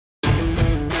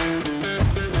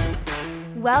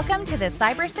Welcome to the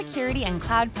Cybersecurity and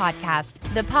Cloud Podcast,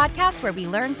 the podcast where we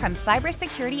learn from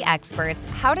cybersecurity experts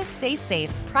how to stay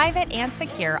safe, private, and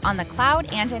secure on the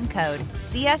cloud and in code.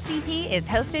 CSCP is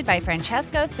hosted by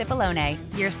Francesco Cipollone,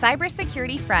 your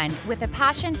cybersecurity friend with a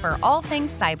passion for all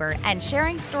things cyber and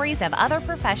sharing stories of other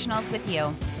professionals with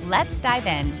you. Let's dive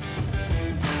in.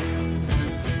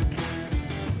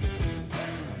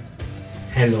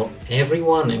 Hello,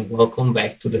 everyone, and welcome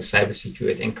back to the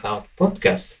Cybersecurity and Cloud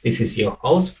Podcast. This is your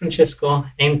host, Francesco,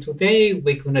 and today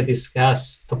we're going to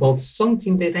discuss about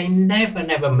something that I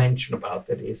never mention about,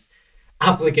 that is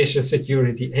application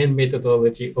security and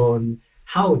methodology on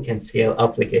how we can scale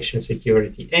application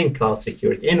security and cloud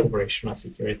security and operational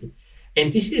security.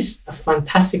 And this is a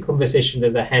fantastic conversation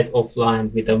that I had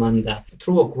offline with Amanda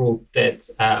through a group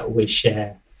that we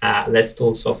share. Let's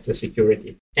Talk Software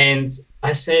Security. And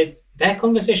I said that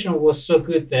conversation was so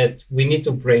good that we need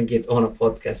to bring it on a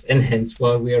podcast, and hence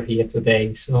why we are here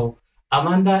today. So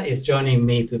Amanda is joining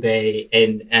me today,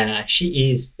 and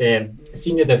she is the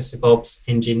Senior DevSecOps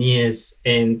engineer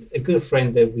and a good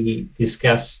friend that we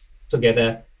discuss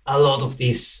together a lot of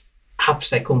this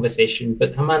AppSec conversation.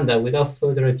 But Amanda, without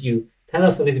further ado, tell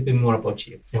us a little bit more about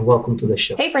you, and welcome to the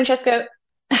show. Hey, Francesco.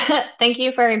 Thank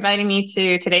you for inviting me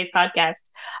to today's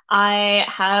podcast. I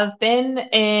have been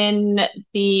in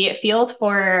the field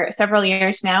for several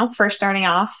years now, first starting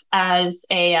off as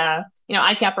a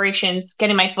IT operations,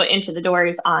 getting my foot into the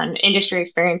doors on industry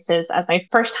experiences as my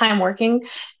first time working.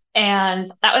 And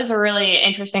that was a really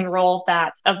interesting role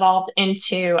that evolved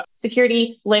into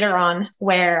security later on,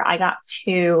 where I got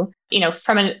to,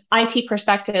 from an IT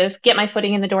perspective, get my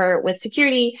footing in the door with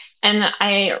security. And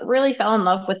I really fell in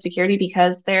love with security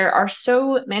because there are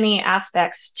so many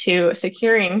aspects to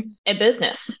securing a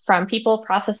business, from people,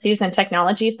 processes, and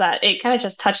technologies, that it kind of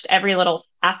just touched every little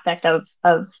aspect of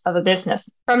a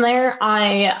business. From there,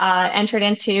 I entered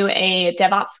into a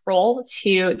DevOps role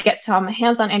to get some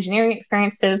hands-on engineering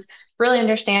experiences, really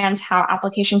understand how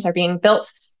applications are being built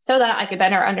so that I could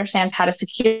better understand how to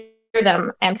secure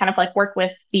them and kind of like work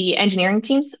with the engineering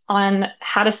teams on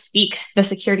how to speak the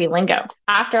security lingo.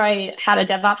 After I had a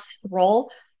DevOps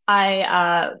role,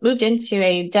 I moved into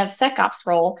a DevSecOps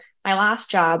role, my last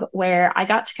job, where I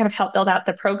got to kind of help build out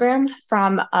the program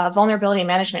from a vulnerability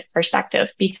management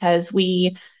perspective, because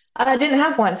we didn't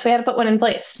have one. So we had to put one in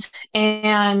place.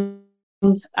 And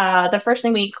the first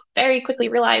thing we very quickly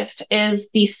realized is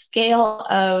the scale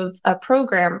of a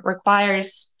program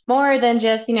requires more than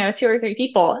just, 2 or 3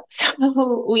 people.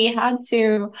 So we had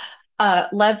to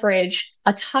leverage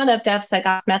a ton of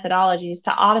DevSecOps methodologies to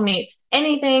automate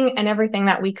anything and everything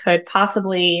that we could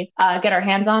possibly get our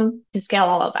hands on to scale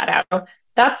all of that out.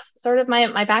 That's sort of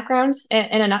my background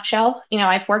in a nutshell.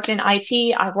 I've worked in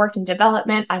IT, I've worked in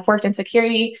development, I've worked in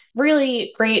security.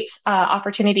 Really great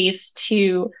opportunities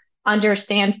to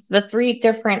understand the 3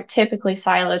 different typically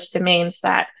siloed domains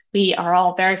that we are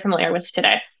all very familiar with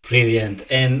today. Brilliant.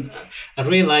 And I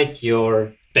really like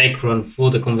your background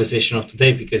for the conversation of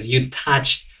today, because you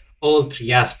touched all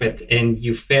 3 aspects and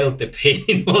you felt the pain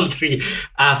in all 3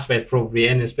 aspects probably,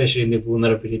 and especially in the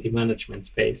vulnerability management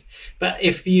space. But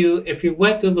if you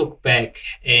were to look back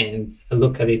and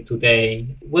look at it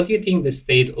today, what do you think the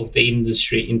state of the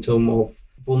industry in terms of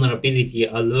vulnerability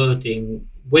alerting?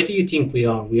 Where do you think we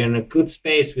are? We are in a good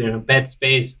space, we're in a bad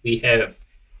space, we have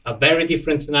a very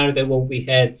different scenario than what we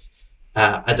had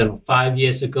 5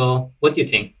 years ago. What do you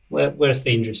think? Where's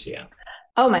the industry at?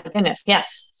 Oh my goodness,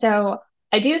 yes. So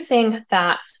I do think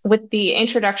that with the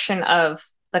introduction of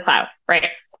the cloud, right,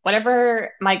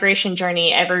 whatever migration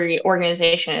journey every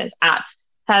organization is at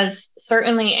has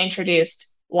certainly introduced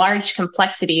large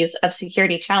complexities of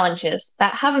security challenges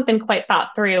that haven't been quite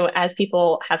thought through as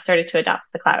people have started to adopt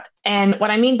the cloud. And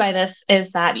what I mean by this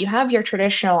is that you have your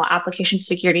traditional application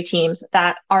security teams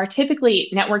that are typically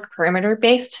network perimeter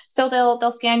based. So they'll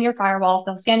scan your firewalls,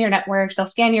 they'll scan your networks, they'll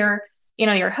scan your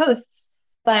hosts.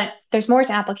 But there's more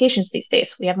to applications these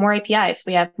days. We have more APIs,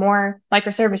 we have more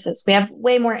microservices, we have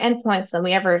way more endpoints than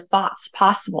we ever thought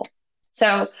possible.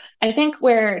 So I think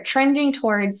we're trending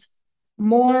towards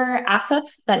more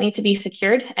assets that need to be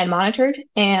secured and monitored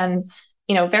and,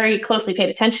 very closely paid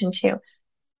attention to.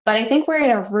 But I think we're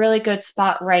in a really good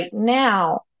spot right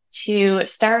now to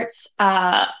start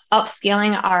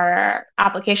upscaling our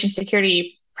application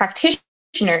security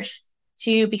practitioners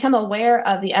to become aware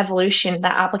of the evolution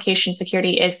that application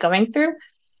security is going through,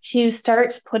 to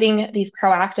start putting these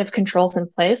proactive controls in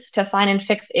place to find and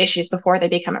fix issues before they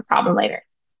become a problem later.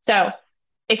 So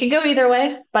it can go either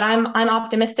way, but I'm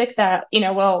optimistic that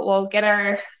we'll get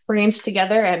our brains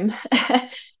together and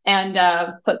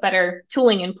put better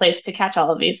tooling in place to catch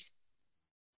all of these.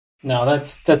 No,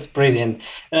 that's brilliant.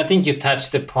 And I think you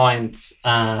touched the point,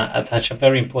 touched a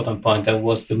very important point, that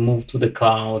was the move to the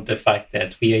cloud, the fact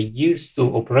that we are used to,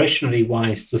 operationally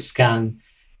wise, to scan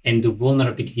and do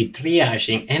vulnerability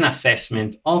triaging and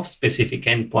assessment of specific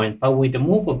endpoint. But with the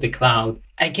move of the cloud,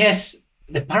 I guess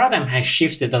the paradigm has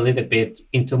shifted a little bit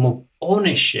into more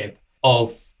ownership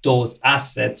of those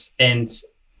assets, and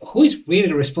who is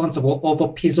really responsible of a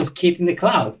piece of kit in the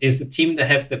cloud? Is the team that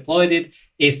has deployed it?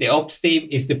 Is the ops team?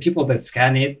 Is the people that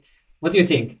scan it? What do you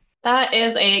think? That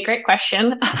is a great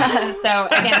question. So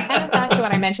again, kind of back to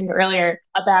what I mentioned earlier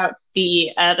about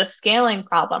the scaling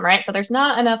problem, right? So there's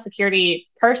not enough security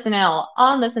personnel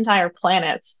on this entire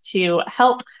planet to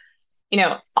help,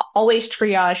 always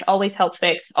triage, always help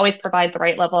fix, always provide the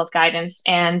right level of guidance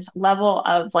and level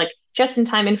of like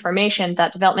just-in-time information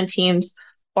that development teams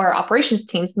or operations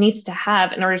teams needs to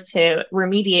have in order to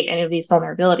remediate any of these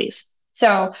vulnerabilities.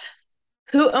 So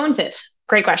who owns it?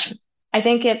 Great question. I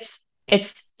think it's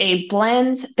a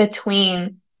blend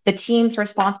between the teams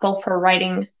responsible for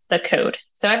writing the code.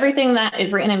 So everything that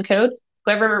is written in code,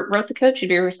 whoever wrote the code should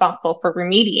be responsible for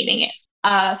remediating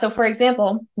it. So for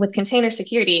example, with container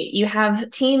security, you have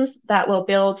teams that will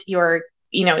build your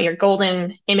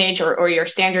golden image or your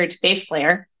standard base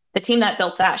layer. The team that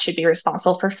built that should be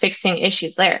responsible for fixing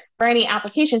issues there. For any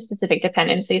application-specific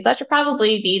dependencies, that should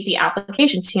probably be the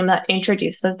application team that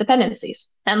introduced those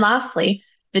dependencies. And lastly,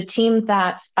 the team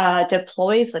that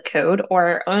deploys the code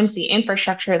or owns the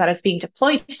infrastructure that is being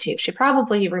deployed to should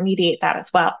probably remediate that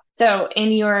as well. So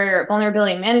in your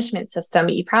vulnerability management system,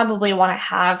 you probably want to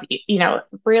have,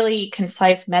 really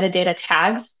concise metadata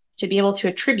tags to be able to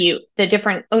attribute the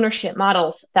different ownership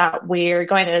models that we're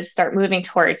going to start moving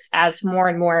towards as more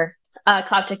and more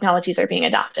cloud technologies are being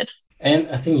adopted. And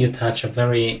I think you touch a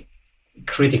very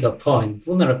critical point: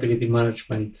 vulnerability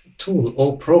management tool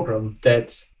or program that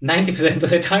 90% of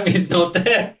the time is not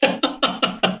there.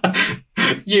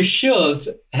 You should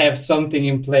have something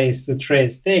in place to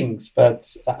trace things, but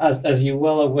as you're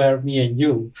well aware, me and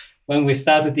you, when we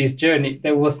started this journey,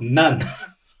 there was none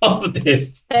of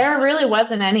this. There really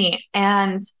wasn't any.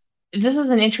 And this is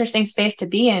an interesting space to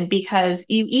be in because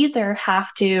you either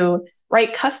have to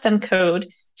write custom code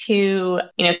to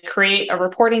create a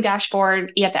reporting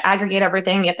dashboard. You have to aggregate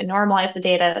everything. You have to normalize the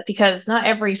data because not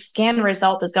every scan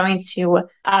result is going to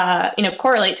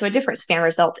correlate to a different scan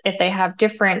result if they have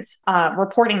different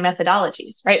reporting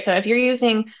methodologies, right? So if you're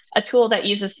using a tool that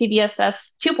uses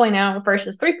CVSS 2.0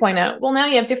 versus 3.0, well, now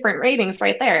you have different ratings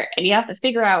right there, and you have to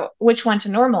figure out which one to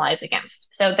normalize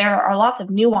against. So there are lots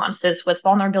of nuances with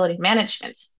vulnerability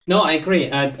management. No, I agree.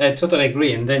 I totally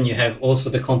agree. And then you have also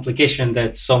the complication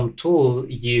that some tools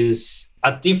use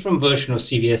a different version of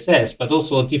CVSS, but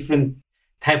also a different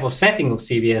type of setting of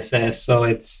CVSS. So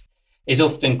it's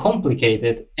often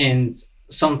complicated. And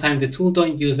sometimes the tool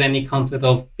don't use any concept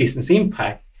of business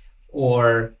impact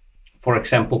or, for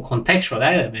example, contextual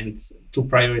elements to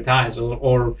prioritize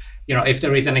or if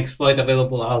there is an exploit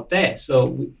available out there.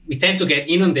 So we tend to get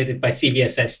inundated by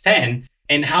CVSS 10.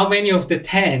 And how many of the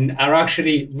 10 are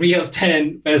actually real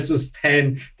 10 versus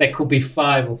 10 that could be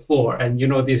 5 or 4? And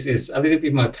this is a little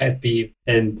bit my pet peeve.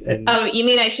 And oh, you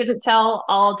mean I shouldn't tell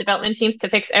all development teams to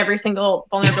fix every single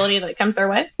vulnerability that comes their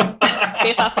way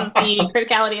based off of the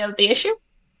criticality of the issue?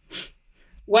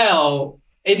 Well,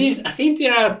 it is. I think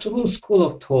there are two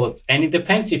schools of thoughts, and it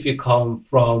depends if you come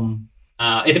from.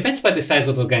 It depends by the size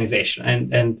of the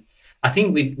organization, and I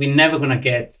think we're never going to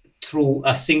get through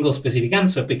a single specific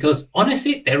answer because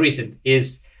honestly, there isn't.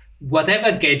 Is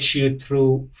whatever gets you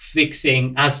through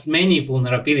fixing as many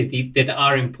vulnerabilities that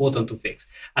are important to fix.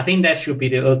 I think that should be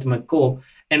the ultimate goal.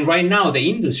 And right now, the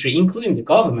industry, including the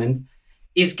government,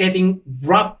 is getting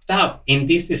wrapped up in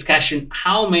this discussion.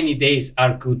 How many days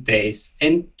are good days?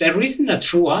 And there isn't a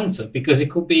true answer because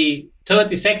it could be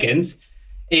 30 seconds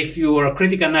if you are a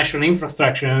critical national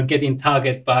infrastructure and getting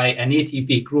targeted by an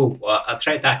ETP group or a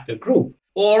threat actor group.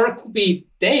 Or it could be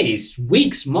days,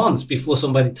 weeks, months before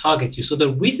somebody targets you. So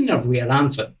there isn't a real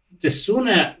answer. The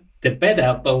sooner, the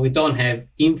better, but we don't have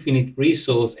infinite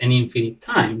resource and infinite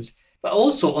times. But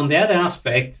also on the other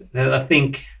aspect that I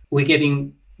think we're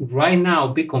getting right now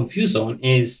a bit confused on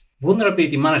is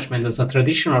vulnerability management as a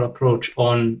traditional approach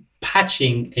on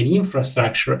patching an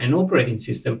infrastructure and operating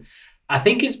system. I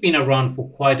think it's been around for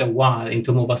quite a while in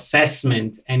terms of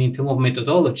assessment and in terms of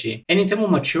methodology and in terms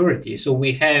of maturity. So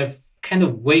we have kind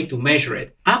of way to measure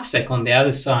it. AppSec on the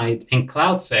other side and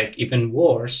CloudSec, even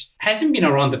worse, hasn't been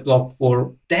around the block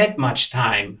for that much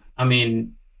time. I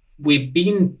mean, we've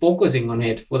been focusing on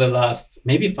it for the last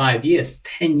maybe 5 years,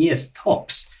 10 years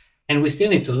tops, and we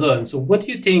still need to learn. So what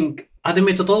do you think? Are the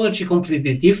methodology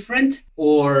completely different,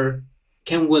 or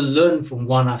can we learn from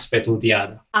one aspect or the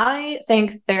other? I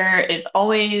think there is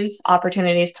always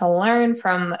opportunities to learn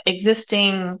from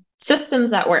existing systems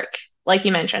that work, like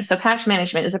you mentioned. So patch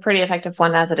management is a pretty effective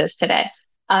one as it is today.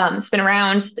 It's been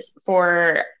around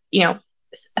for,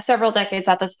 several decades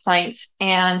at this point.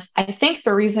 And I think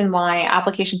the reason why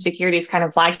application security is kind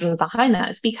of lagging behind that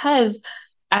is because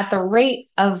at the rate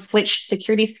of which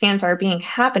security scans are being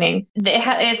happening,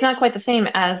 it's not quite the same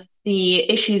as the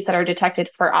issues that are detected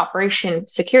for operation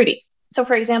security. So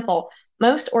for example,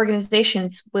 most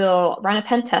organizations will run a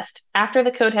pen test after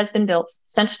the code has been built,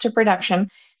 sent to production,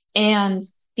 and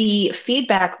the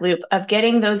feedback loop of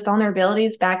getting those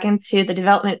vulnerabilities back into the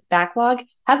development backlog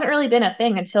hasn't really been a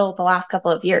thing until the last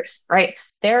couple of years, right?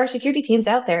 There are security teams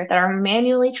out there that are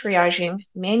manually triaging,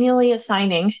 manually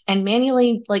assigning, and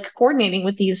manually coordinating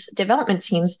with these development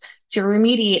teams to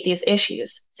remediate these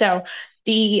issues. So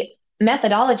the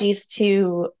methodologies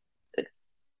to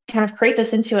kind of create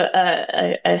this into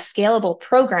a scalable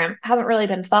program hasn't really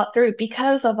been thought through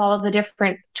because of all of the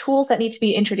different tools that need to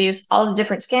be introduced, all the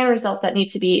different scan results that need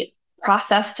to be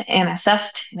processed and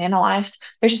assessed and analyzed.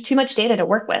 There's just too much data to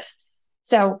work with.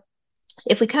 So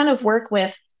if we kind of work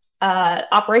with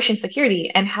operation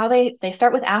security and how they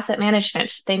start with asset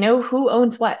management, they know who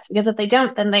owns what, because if they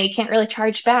don't, then they can't really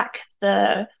charge back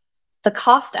the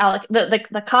cost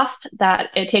the cost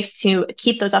that it takes to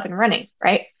keep those up and running,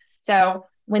 right? So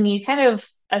when you kind of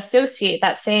associate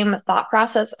that same thought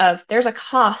process of there's a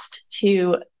cost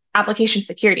to application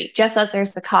security, just as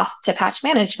there's the cost to patch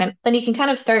management, then you can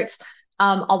kind of start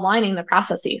aligning the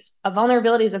processes. A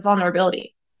vulnerability is a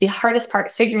vulnerability. The hardest part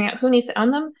is figuring out who needs to own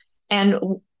them and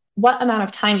what amount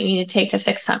of time you need to take to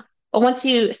fix them. But once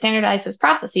you standardize those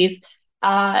processes,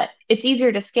 it's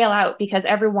easier to scale out because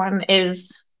everyone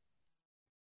is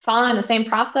following the same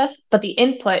process, but the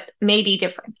input may be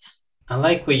different. I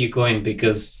like where you're going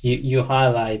because you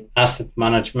highlight asset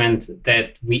management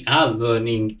that we are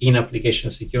learning in application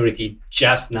security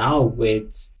just now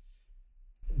with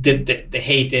the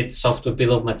hated software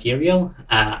bill of material.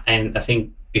 And I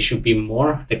think it should be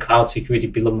more, the cloud security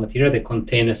bill of material, the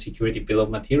container security bill of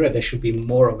material, there should be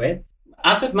more of it.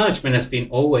 Asset management has been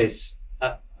always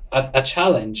a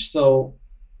challenge. So,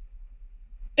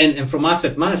 and from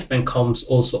asset management comes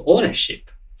also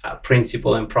ownership.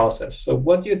 Principle and process. So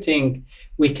what do you think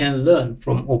we can learn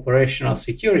from operational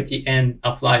security and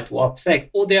apply to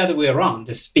AppSec, or the other way around,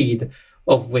 the speed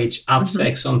of which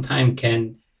AppSec sometimes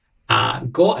can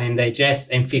go and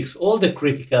digest and fix all the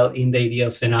critical in the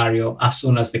ideal scenario as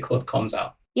soon as the code comes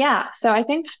out? Yeah, so I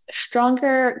think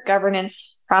stronger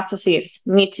governance processes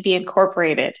need to be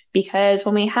incorporated because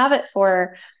when we have it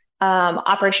for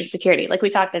operation security, like we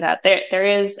talked about, there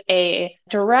is a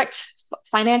direct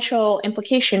financial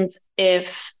implications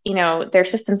if their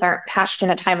systems aren't patched in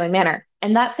a timely manner.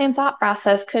 And that same thought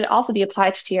process could also be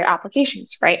applied to your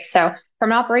applications, right? So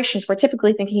from operations, we're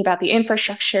typically thinking about the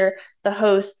infrastructure, the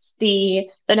hosts, the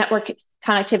network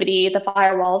connectivity, the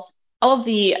firewalls, all of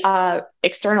the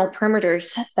external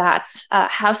perimeters that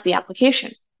house the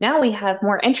application. Now we have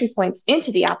more entry points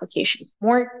into the application,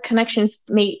 more connections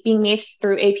being made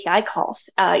through API calls.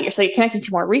 So you're connecting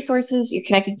to more resources, you're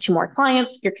connecting to more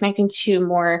clients, you're connecting to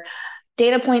more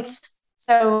data points.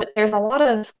 So there's a lot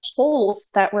of holes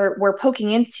that we're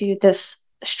poking into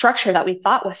this structure that we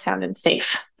thought was sound and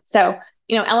safe. So,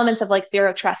 elements of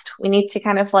zero trust, we need to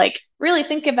kind of really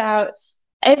think about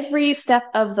every step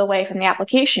of the way from the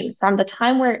application, from the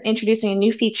time we're introducing a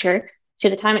new feature to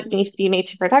the time it needs to be made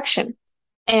to production.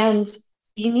 And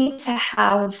you need to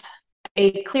have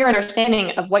a clear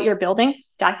understanding of what you're building,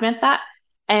 document that,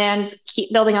 and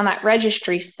keep building on that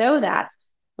registry so that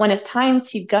when it's time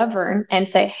to govern and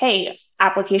say, hey,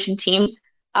 application team,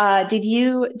 did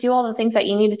you do all the things that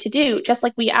you needed to do? Just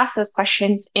like we ask those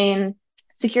questions in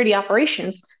security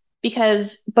operations,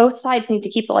 because both sides need to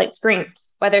keep the lights green,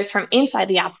 whether it's from inside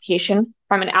the application,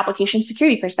 from an application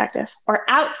security perspective, or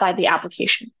outside the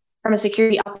application, from a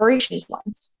security operations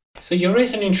lens. So you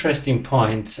raise an interesting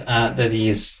point that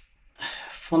is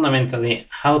fundamentally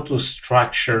how to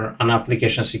structure an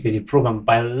application security program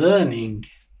by learning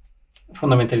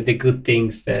fundamentally the good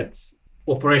things that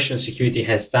operation security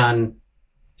has done.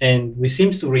 And we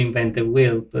seem to reinvent the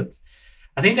wheel, but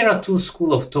I think there are two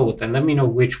schools of thought, and let me know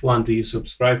which one do you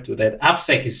subscribe to. That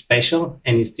AppSec is special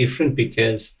and it's different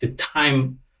because the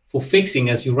time for fixing,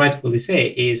 as you rightfully say,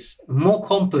 is more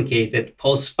complicated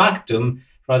post-factum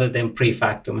rather than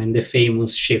pre-factum, and the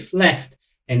famous shift left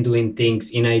and doing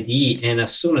things in IDE. And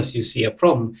as soon as you see a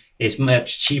problem, it's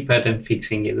much cheaper than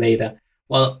fixing it later.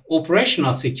 Well,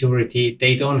 operational security,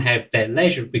 they don't have that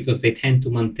leisure because they tend to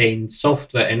maintain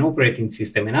software and operating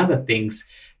system and other things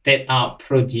that are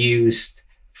produced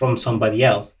from somebody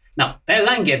else. Now, that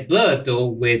line gets blurred, though,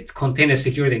 with container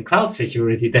security and cloud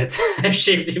security that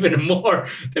shaped even more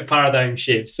the paradigm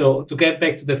shift. So to get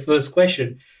back to the first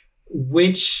question,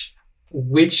 which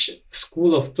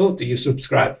school of thought do you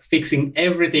subscribe? Fixing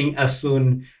everything as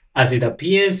soon as it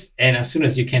appears and as soon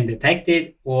as you can detect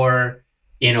it, or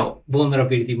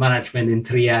vulnerability management and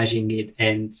triaging it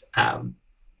and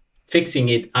fixing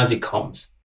it as it comes?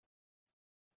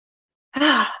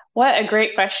 What a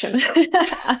great question.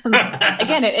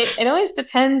 Again, it always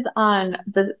depends on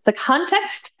the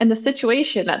context and the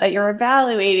situation that you're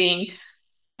evaluating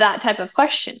that type of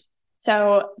question.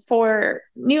 So for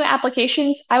new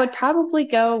applications, I would probably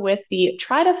go with the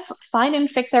try to find and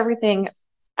fix everything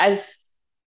as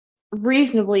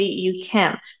reasonably you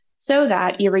can so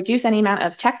that you reduce any amount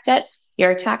of tech debt,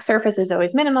 your attack surface is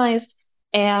always minimized,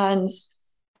 and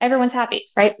everyone's happy,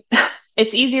 right?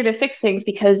 It's easier to fix things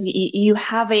because you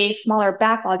have a smaller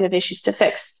backlog of issues to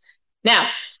fix. Now,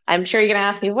 I'm sure you're going to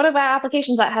ask me, what about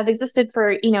applications that have existed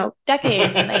for,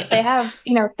 decades and they have,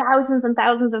 thousands and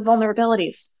thousands of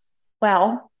vulnerabilities?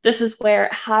 Well, this is where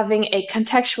having a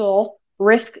contextual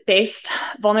risk-based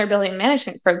vulnerability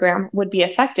management program would be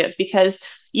effective, because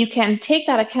you can take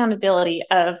that accountability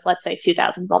of, let's say,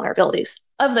 2,000 vulnerabilities.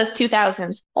 Of those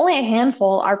 2,000, only a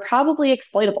handful are probably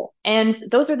exploitable. And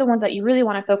those are the ones that you really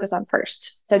want to focus on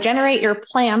first. So generate your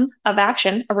plan of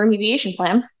action, a remediation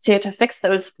plan, to fix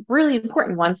those really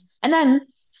important ones. And then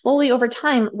slowly over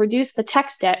time, reduce the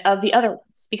tech debt of the other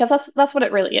ones, because that's what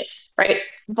it really is, right?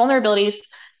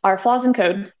 Vulnerabilities are flaws in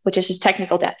code, which is just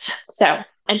technical debt.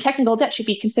 And technical debt should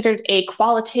be considered a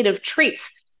qualitative trait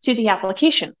to the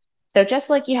application. So just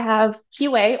like you have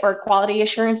QA or quality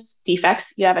assurance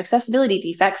defects, you have accessibility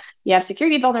defects, you have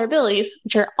security vulnerabilities,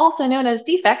 which are also known as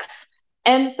defects.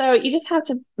 And so you just have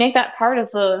to make that part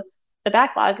of the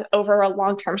backlog over a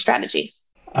long-term strategy.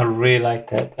 I really like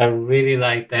that. I really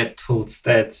like that thoughts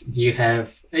that you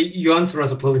have. You answer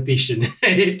as a politician.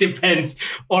 It depends.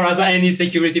 Or as any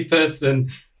security person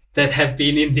that have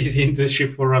been in this industry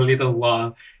for a little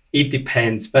while. It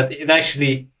depends. But it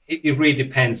really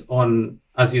depends on,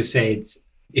 as you said,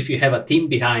 if you have a team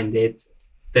behind it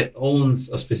that owns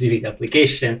a specific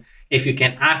application, if you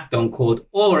can act on code,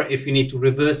 or if you need to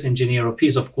reverse engineer a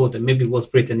piece of code that maybe was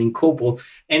written in COBOL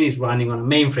and is running on a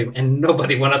mainframe and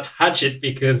nobody want to touch it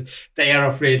because they are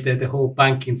afraid that the whole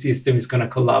banking system is going to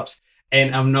collapse.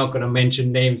 And I'm not going to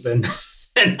mention names and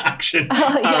action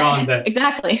around that.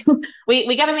 Exactly.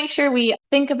 We got to make sure we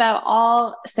think about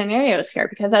all scenarios here,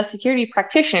 because as security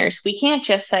practitioners, we can't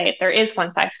just say there is one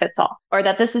size fits all, or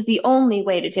that this is the only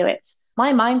way to do it.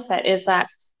 My mindset is that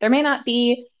there may not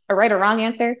be a right or wrong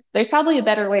answer. There's probably a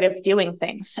better way of doing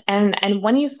things. And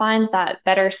when you find that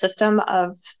better system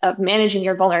of managing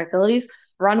your vulnerabilities,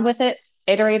 run with it,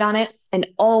 iterate on it, and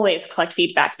always collect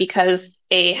feedback, because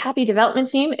a happy development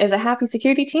team is a happy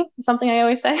security team, something I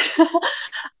always say.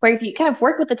 Where if you kind of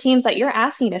work with the teams that you're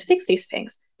asking to fix these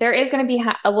things, there is going to be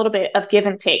a little bit of give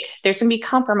and take. There's going to be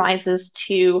compromises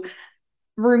to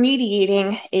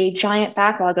remediating a giant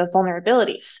backlog of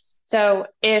vulnerabilities. So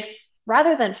if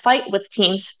rather than fight with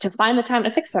teams to find the time to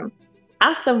fix them,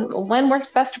 ask them when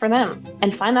works best for them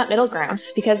and find that middle ground,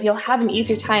 because you'll have an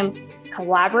easier time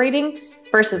collaborating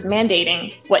versus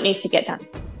mandating what needs to get done.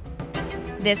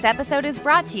 This episode is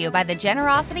brought to you by the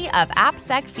generosity of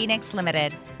AppSec Phoenix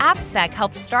Limited. AppSec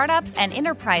helps startups and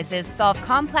enterprises solve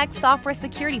complex software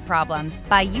security problems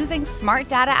by using smart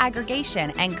data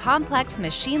aggregation and complex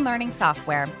machine learning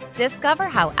software. Discover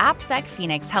how AppSec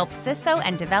Phoenix helps CISO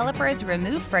and developers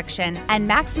remove friction and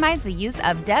maximize the use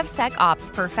of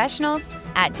DevSecOps professionals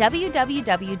at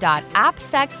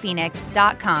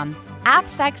www.appsecphoenix.com.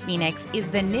 AppSec Phoenix is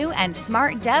the new and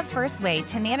smart dev-first way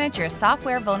to manage your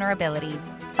software vulnerability.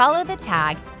 Follow the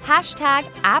tag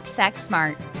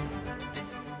 #AppSecSmart.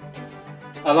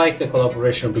 I like the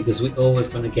collaboration because we're always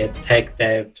going to get tech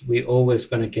debt. We're always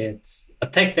going to get a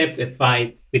tech debt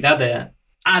fight with other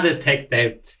tech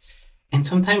debt. And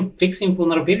sometimes fixing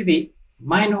vulnerability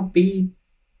might not be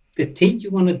the thing you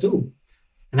want to do.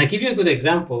 And I give you a good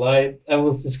example. I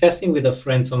was discussing with a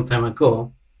friend some time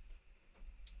ago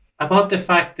about the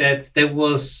fact that there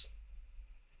was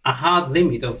a hard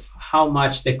limit of how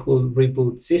much they could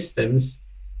reboot systems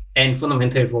and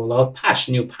fundamentally roll out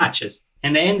new patches.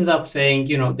 And they ended up saying,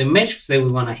 the metrics that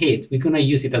we want to hit, we're going to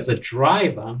use it as a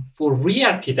driver for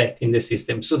re-architecting the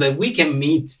system so that we can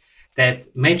meet that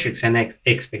metrics and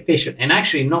expectation, and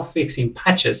actually not fixing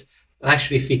patches, but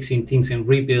actually fixing things and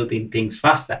rebuilding things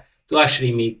faster to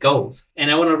actually meet goals.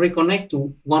 And I want to reconnect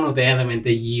to one of the elements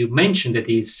that you mentioned, that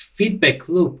is feedback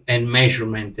loop and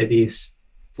measurement, that is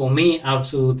for me,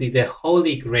 absolutely the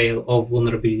holy grail of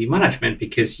vulnerability management,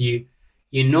 because you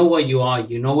know what you are,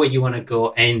 you know where you want to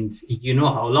go, and you know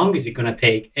how long is it going to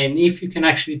take, and if you can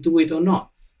actually do it or not.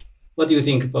 What do you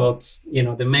think about,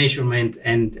 the measurement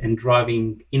and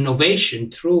driving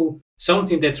innovation through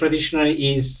something that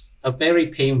traditionally is a very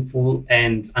painful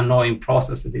and annoying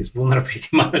process, that is vulnerability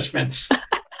management?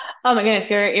 Oh my goodness,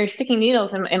 you're sticking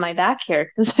needles in my back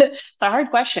here. It's a hard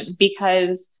question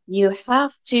because you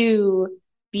have to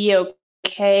be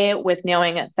okay with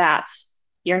knowing that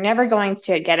you're never going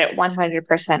to get it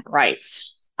 100% right.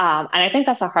 And I think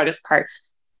that's the hardest part.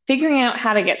 Figuring out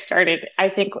how to get started, I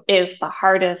think, is the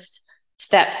hardest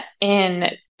step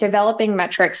in developing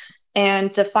metrics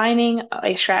and defining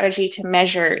a strategy to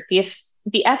measure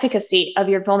the efficacy of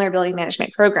your vulnerability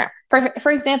management program.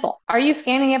 For example, are you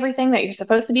scanning everything that you're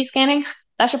supposed to be scanning?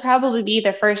 That should probably be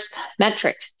the first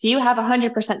metric. Do you have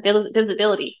 100%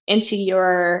 visibility into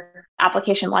your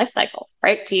application lifecycle,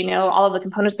 right? Do you know all of the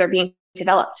components that are being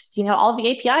developed? Do you know all of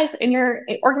the APIs in your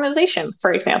organization,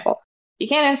 for example? If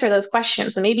you can't answer those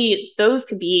questions, then maybe those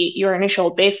could be your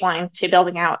initial baseline to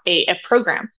building out a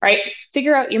program, right?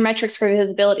 Figure out your metrics for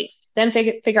visibility, then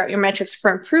figure out your metrics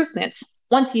for improvements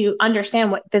once you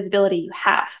understand what visibility you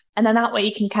have. And then that way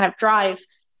you can kind of drive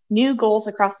new goals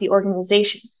across the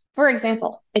organization. For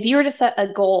example, if you were to set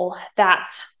a goal that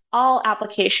all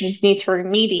applications need to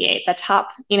remediate the top,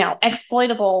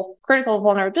 exploitable critical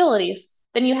vulnerabilities,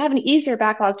 then you have an easier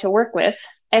backlog to work with.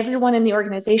 Everyone in the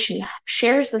organization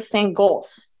shares the same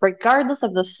goals, regardless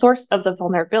of the source of the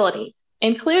vulnerability,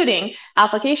 including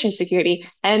application security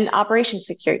and operation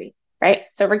security, right?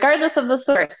 So regardless of the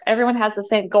source, everyone has the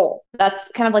same goal.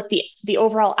 That's kind of like the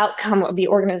overall outcome of the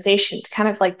organization to kind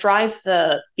of like drive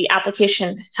the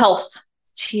application health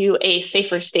to a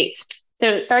safer state.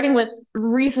 So starting with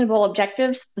reasonable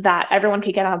objectives that everyone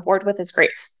can get on board with is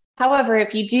great. However,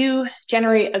 if you do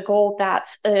generate a goal that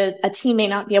a team may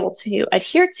not be able to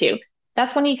adhere to,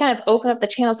 that's when you kind of open up the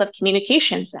channels of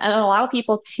communications and allow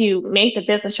people to make the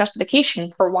business justification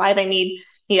for why they need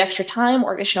extra time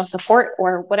or additional support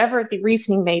or whatever the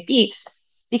reasoning may be,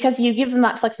 because you give them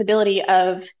that flexibility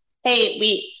of, hey,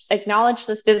 we acknowledge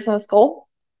this business goal.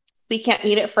 We can't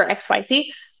meet it for XYZ,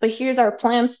 but here's our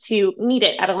plans to meet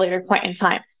it at a later point in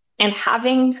time. And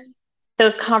having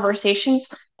those conversations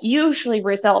usually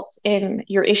results in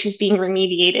your issues being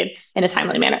remediated in a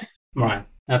timely manner. Right.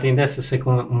 I think that's the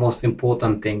second most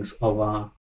important things of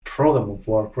a program of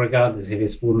work, regardless if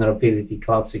it's vulnerability,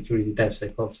 cloud security,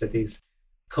 DevSecOps, that is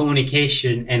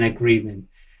communication and agreement.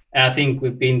 And I think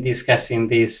we've been discussing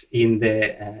this in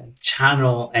the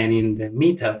channel and in the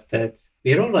meetup, that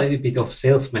we're all a little bit of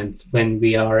salesmen when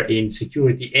we are in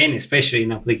security, and especially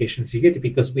in application security,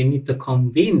 because we need to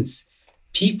convince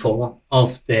people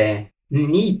of the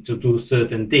need to do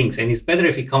certain things. And it's better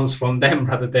if it comes from them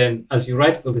rather than, as you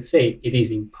rightfully say, it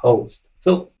is imposed.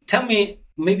 So tell me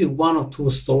maybe one or two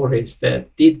stories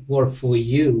that did work for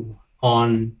you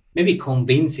on maybe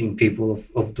convincing people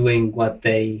of doing what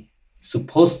they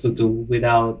supposed to do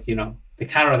without, the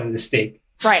carrot and the stick.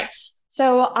 Right.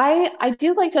 So I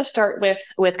do like to start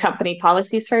with company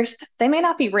policies first. They may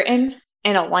not be written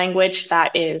in a language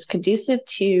that is conducive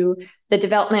to the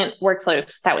development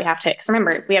workflows that we have to. Because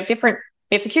remember, we have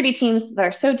security teams that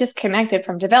are so disconnected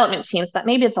from development teams that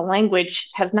maybe the language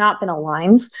has not been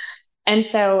aligned. And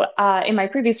so in my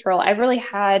previous role, I really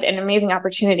had an amazing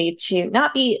opportunity to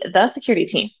not be the security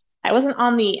team. I wasn't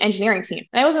on the engineering team,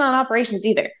 and I wasn't on operations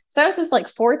either. So I was this like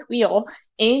fourth wheel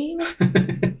in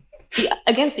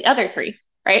against the other three,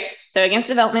 right? So against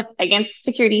development, against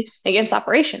security, against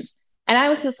operations. And I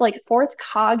was this like fourth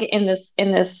cog in this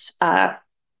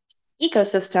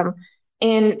ecosystem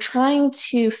in trying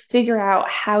to figure out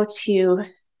how to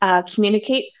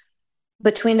communicate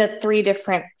between the three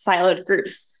different siloed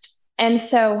groups. And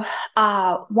so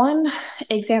one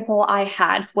example I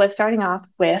had was starting off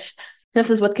with, this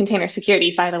is with container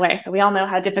security, by the way. So we all know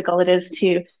how difficult it is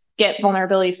to get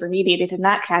vulnerabilities remediated in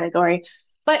that category.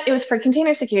 But it was for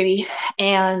container security.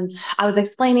 And I was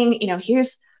explaining,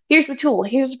 here's the tool,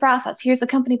 here's the process, here's the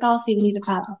company policy we need to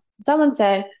follow. Someone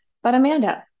said, but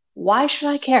Amanda, why should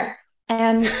I care?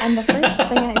 And the first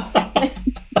thing I said,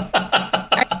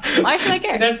 why should I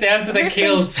care? That's the answer that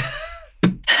kills.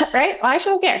 Right? Why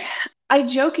should I care? I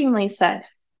jokingly said,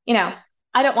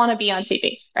 I don't want to be on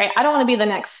TV, right? I don't want to be the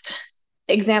next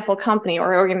example company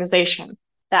or organization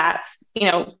that,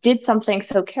 did something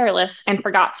so careless and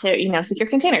forgot to, secure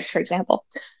containers, for example.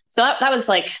 So that was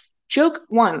like joke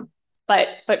one. But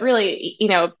really,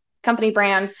 company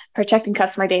brands, protecting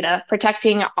customer data,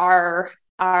 protecting our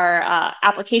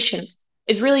applications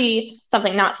is really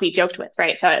something not to be joked with,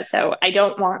 right? So I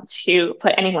don't want to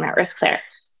put anyone at risk there.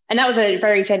 And that was a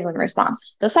very genuine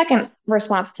response. The second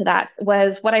response to that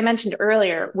was what I mentioned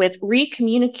earlier with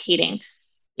recommunicating.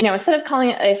 Instead of calling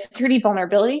it a security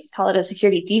vulnerability, call it a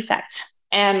security defect,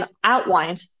 and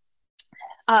outlined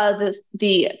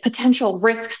the potential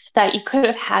risks that you could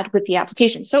have had with the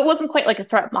application. So it wasn't quite like a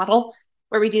threat model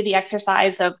where we do the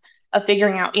exercise of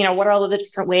figuring out, what are all of the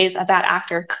different ways a bad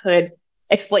actor could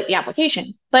exploit the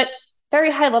application, but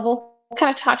very high level, kind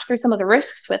of talked through some of the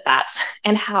risks with that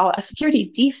and how a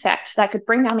security defect that could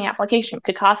bring down the application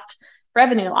could cost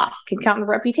revenue loss, could count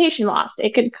reputation loss.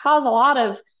 It could cause a lot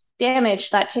of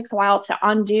damage that takes a while to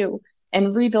undo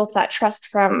and rebuild that trust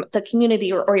from the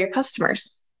community or your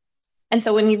customers. And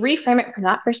so when you reframe it from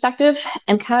that perspective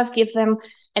and kind of give them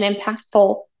an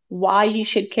impactful why you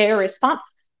should care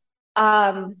response,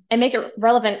 and make it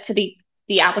relevant to the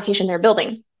application they're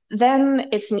building, then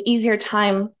it's an easier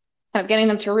time kind of getting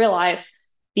them to realize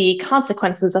the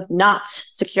consequences of not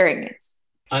securing it.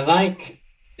 I like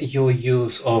your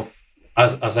use of,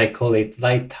 as I call it,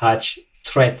 light touch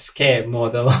threat scare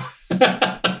model to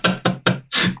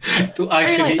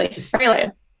actually...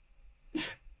 Really.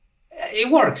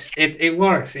 It works. It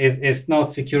works. It's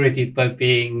not security by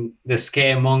being the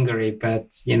scaremongery,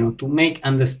 but to make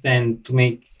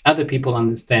other people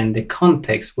understand the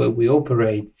context where we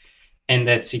operate, and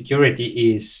that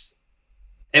security is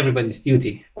everybody's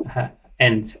duty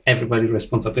and everybody's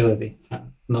responsibility,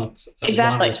 not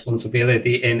one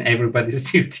responsibility and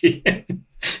everybody's duty.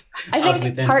 I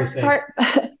think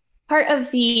part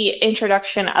of the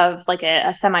introduction of like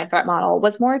a semi-threat model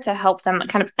was more to help them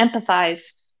kind of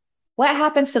empathize what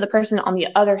happens to the person on the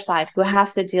other side who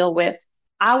has to deal with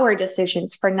our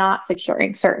decisions for not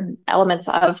securing certain elements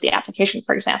of the application,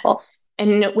 for example.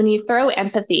 And when you throw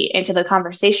empathy into the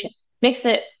conversation, it makes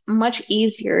it much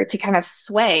easier to kind of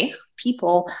sway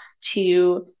people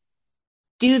to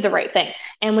do the right thing.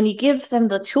 And when you give them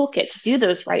the toolkit to do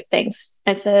those right things,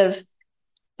 instead of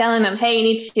telling them, hey, you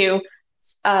need to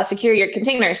secure your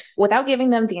containers, without giving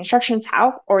them the instructions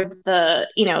how, or the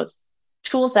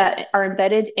tools that are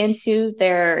embedded into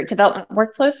their development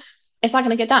workflows, it's not going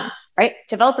to get done, right?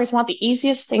 Developers want the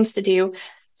easiest things to do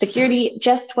security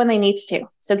just when they need to.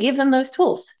 So give them those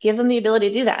tools, give them the ability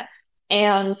to do that.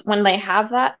 And when they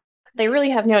have that, they really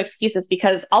have no excuses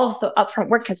because all of the upfront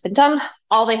work has been done.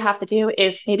 All they have to do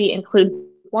is maybe include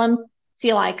one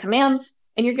CLI command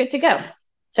and you're good to go.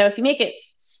 So if you make it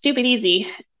stupid easy,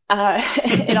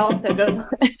 it also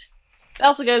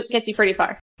gets you pretty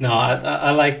far. No,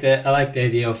 I like the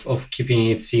idea of keeping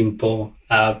it simple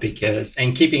because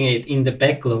keeping it in the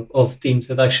backlog of teams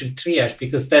that actually triage,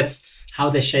 because that's how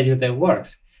they schedule their work.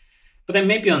 But then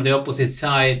maybe on the opposite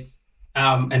side,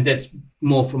 and that's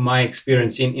more from my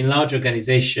experience in large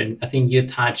organization, I think you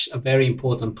touched a very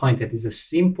important point that is a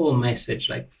simple message,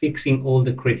 like fixing all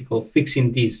the critical,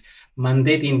 fixing this,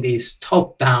 mandating this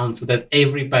top down so that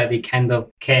everybody kind of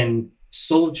can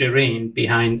soldier in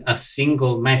behind a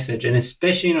single message. And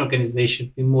especially in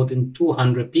organizations with more than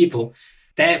 200 people,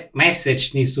 that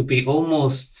message needs to be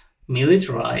almost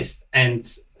militarized and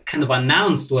kind of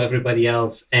announced to everybody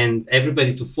else and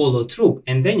everybody to follow through.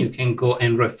 And then you can go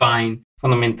and refine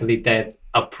fundamentally that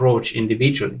approach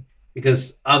individually.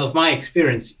 Because out of my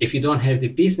experience, if you don't have the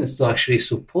business to actually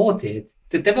support it,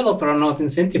 the developer are not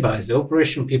incentivized. The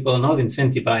operation people are not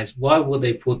incentivized. Why would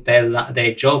they put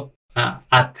their job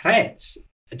at threats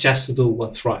just to do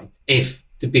what's right if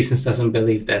the business doesn't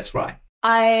believe that's right?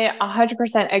 I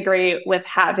 100% agree with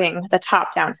having the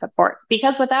top-down support,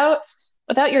 because without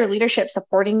your leadership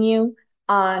supporting you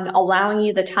on allowing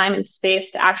you the time and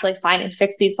space to actually find and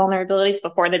fix these vulnerabilities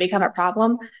before they become a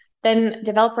problem, then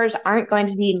developers aren't going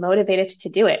to be motivated to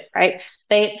do it, right?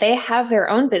 They have their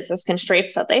own business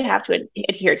constraints that they have to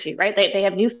adhere to, right? They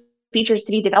have new features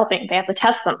to be developing. They have to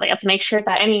test them. They have to make sure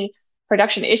that any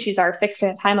production issues are fixed in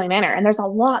a timely manner. And there's a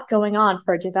lot going on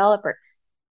for a developer.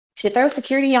 To throw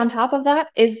security on top of that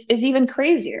is even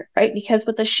crazier, right? Because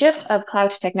with the shift of cloud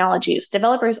technologies,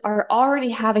 developers are already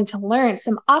having to learn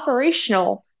some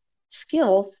operational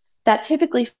skills that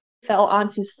typically fell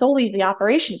onto solely the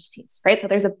operations teams, right? So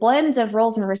there's a blend of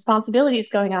roles and responsibilities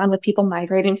going on with people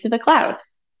migrating to the cloud.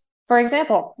 For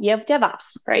example, you have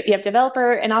DevOps, right? You have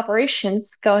developer and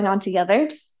operations going on together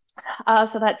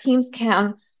so that teams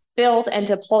can build and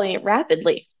deploy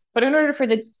rapidly. But in order for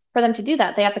them to do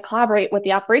that, they have to collaborate with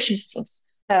the operations teams.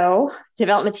 So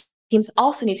development teams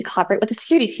also need to collaborate with the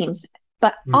security teams.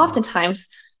 But oftentimes,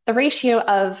 the the ratio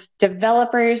of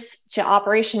developers to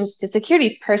operations to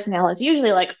security personnel is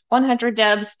usually like 100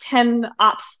 devs, 10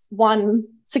 ops, 1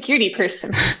 security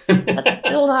person. That's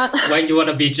still not. When you want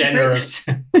to be generous.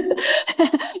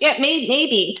 Yeah,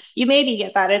 maybe you maybe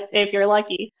get that if you're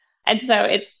lucky. And so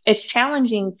it's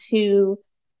challenging to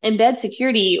embed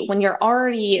security when you're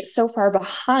already so far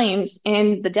behind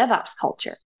in the DevOps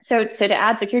culture. So to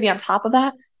add security on top of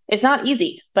that, it's not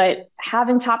easy, but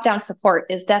having top-down support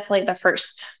is definitely the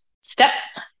first step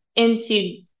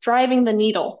into driving the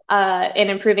needle and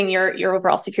improving your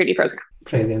overall security program.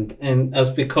 Brilliant. And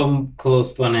as we come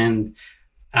close to an end,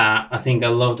 I think I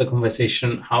love the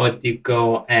conversation, how it did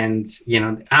go, and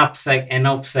the AppSec and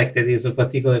OPSEC, that is a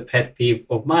particular pet peeve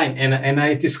of mine, and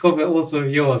I discovered also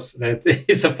yours that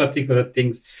is a particular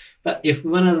thing. But if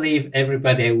we want to leave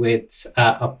everybody with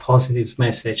a positive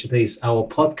message, that is our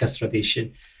podcast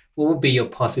tradition, what would be your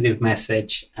positive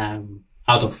message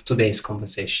out of today's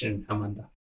conversation, Amanda?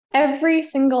 Every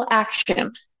single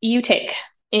action you take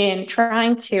in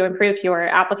trying to improve your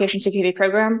application security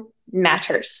program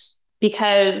matters.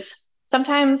 Because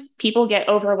sometimes people get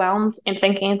overwhelmed in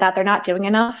thinking that they're not doing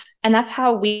enough. And that's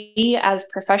how we as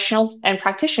professionals and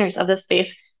practitioners of this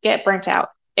space get burnt out.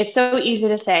 It's so easy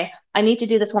to say, I need to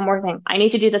do this one more thing. I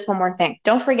need to do this one more thing.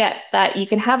 Don't forget that you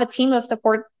can have a team of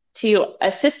support to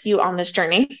assist you on this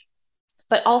journey,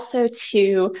 but also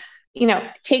to,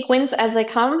 take wins as they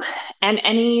come and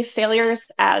any failures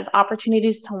as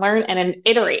opportunities to learn and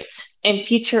iterate in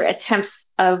future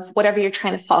attempts of whatever you're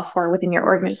trying to solve for within your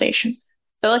organization.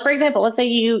 So like, for example, let's say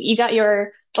you got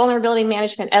your vulnerability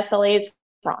management SLAs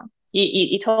wrong.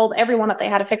 You told everyone that they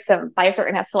had to fix them by a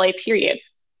certain SLA period.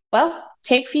 Well,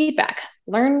 take feedback,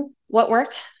 learn what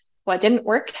worked, what didn't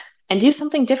work, and do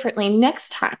something differently next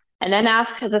time. And then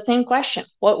ask the same question,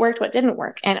 what worked, what didn't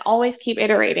work, and always keep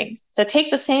iterating. So take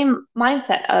the same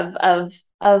mindset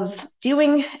of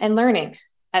doing and learning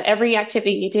at every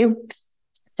activity you do,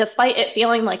 despite it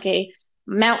feeling like a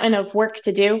mountain of work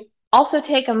to do. Also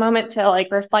take a moment to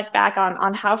reflect back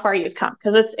on how far you've come,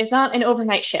 because it's not an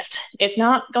overnight shift. It's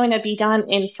not going to be done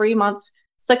in 3 months,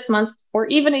 6 months, or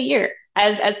even a year,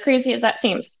 as crazy as that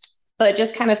seems. But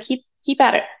just kind of keep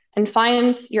at it. And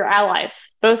find your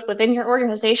allies, both within your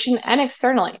organization and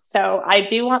externally. So I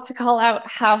do want to call out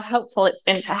how helpful it's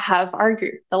been to have our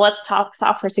group, the Let's Talk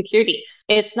Software Security.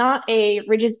 It's not a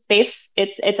rigid space.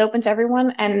 It's open to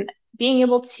everyone. And being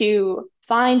able to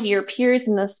find your peers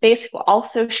in the space who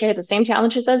also share the same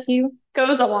challenges as you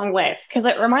goes a long way, because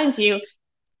it reminds you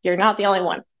you're not the only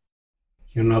one.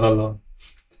 You're not alone.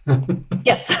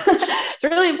 Yes. It's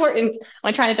really important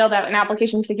when trying to build out an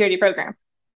application security program.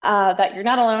 That you're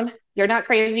not alone, you're not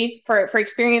crazy for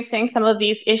experiencing some of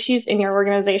these issues in your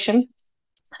organization,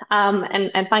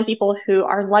 and find people who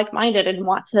are like-minded and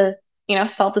want to,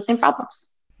 solve the same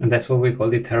problems. And that's what we call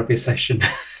the therapy session.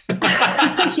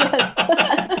 Yes.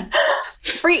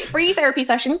 Free therapy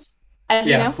sessions, as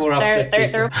you know.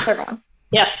 They're everyone.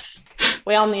 Yes,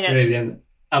 we all need it. Brilliant.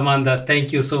 Amanda,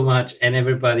 thank you so much. And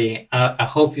everybody, I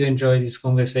hope you enjoyed this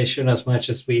conversation as much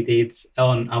as we did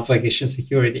on application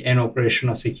security and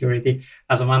operational security.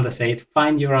 As Amanda said,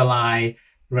 find your ally,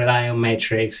 rely on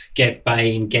metrics, get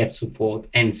buy-in, get support,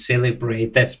 and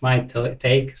celebrate. That's my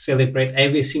take. Celebrate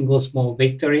every single small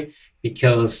victory,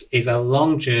 because it's a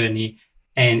long journey.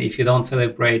 And if you don't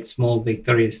celebrate small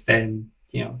victories, then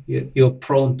you're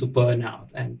prone to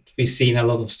burnout. And we've seen a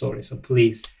lot of stories. So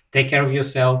please, take care of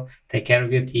yourself, take care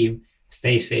of your team,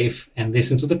 stay safe, and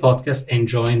listen to the podcast and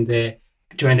join the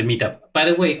meetup. By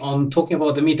the way, on talking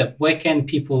about the meetup, where can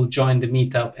people join the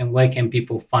meetup and where can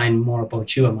people find more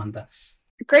about you, Amanda?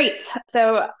 Great.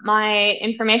 So my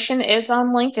information is on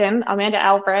LinkedIn. Amanda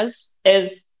Alvarez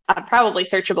is probably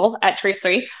searchable at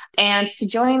Trace3. And to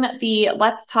join the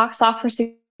Let's Talk Software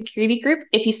Security group,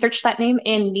 if you search that name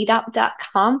in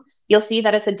meetup.com, you'll see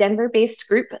that it's a Denver-based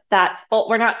group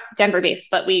we're not Denver-based,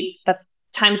 but that's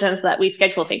time zones that we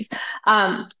schedule things.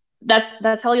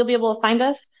 That's how you'll be able to find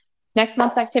us. Next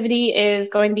month's activity is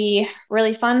going to be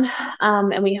really fun,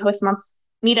 and we host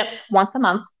meetups once a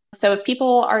month. So if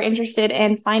people are interested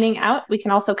in finding out, we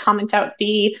can also comment out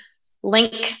the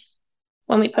link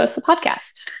when we post the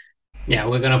podcast. Yeah,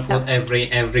 we're gonna put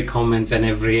every comment and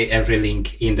every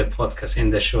link in the podcast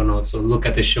in the show notes. So look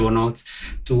at the show notes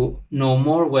to know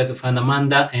more where to find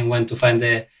Amanda and when to find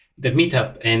the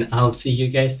meetup. And I'll see you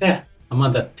guys there.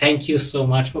 Amanda, thank you so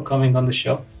much for coming on the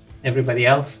show. Everybody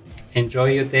else,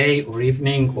 enjoy your day or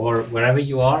evening or wherever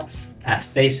you are.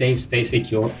 Stay safe, stay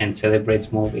secure, and celebrate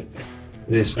small victory.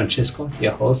 This is Francesco,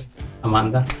 your host.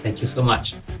 Amanda, thank you so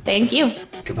much. Thank you.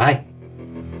 Goodbye.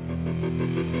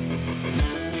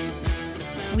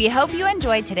 We hope you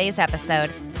enjoyed today's episode.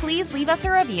 please leave us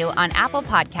a review on Apple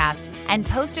Podcast and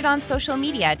post it on social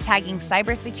media tagging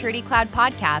Cybersecurity Cloud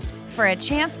Podcast for a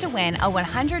chance to win a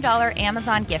 $100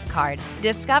 Amazon gift card.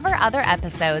 Discover other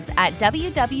episodes at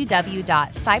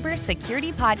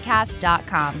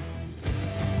www.cybersecuritypodcast.com.